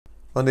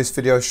On this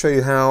video, I'll show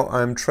you how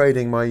I'm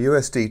trading my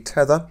USD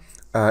Tether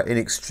in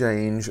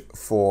exchange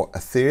for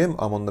Ethereum.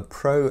 I'm on the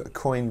Pro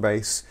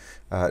Coinbase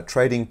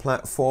trading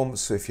platform,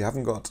 so if you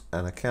haven't got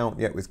an account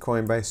yet with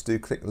Coinbase, do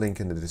click the link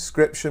in the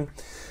description.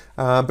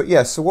 But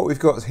yeah, so what we've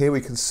got here, we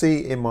can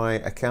see in my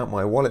account,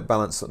 my wallet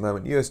balance at the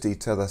moment, USD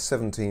Tether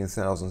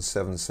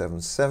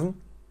 17,777.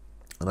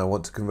 And I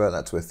want to convert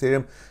that to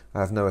Ethereum.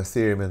 I have no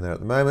Ethereum in there at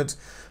the moment.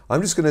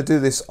 I'm just going to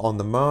do this on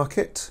the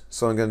market.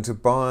 So I'm going to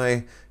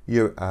buy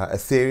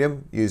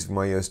Ethereum using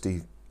my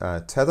USD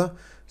Tether.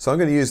 So I'm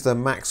going to use the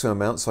maximum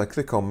amount. So I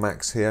click on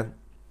max here.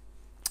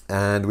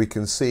 And we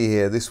can see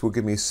here, this will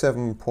give me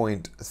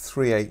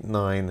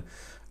 7.389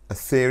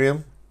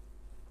 Ethereum.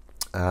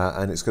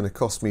 And it's going to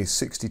cost me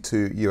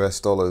 $62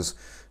 US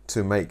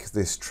to make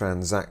this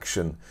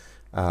transaction.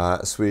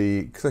 So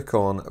we click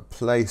on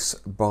place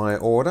buy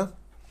order.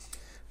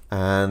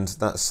 And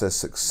that says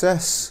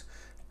success,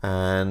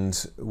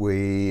 and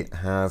we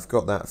have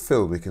got that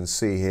filled. We can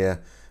see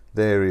here,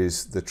 there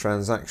is the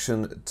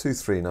transaction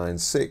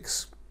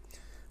 2396.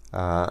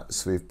 So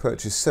we've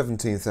purchased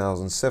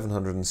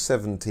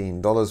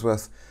 $17,717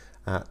 worth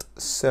at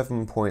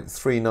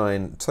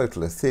 7.39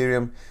 total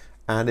Ethereum,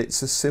 and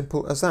it's as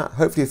simple as that.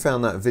 Hopefully you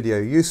found that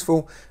video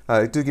useful.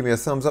 Do give me a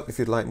thumbs up if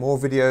you'd like more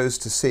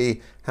videos to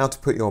see how to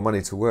put your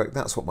money to work.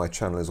 That's what my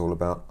channel is all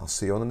about. I'll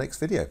see you on the next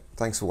video.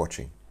 Thanks for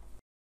watching.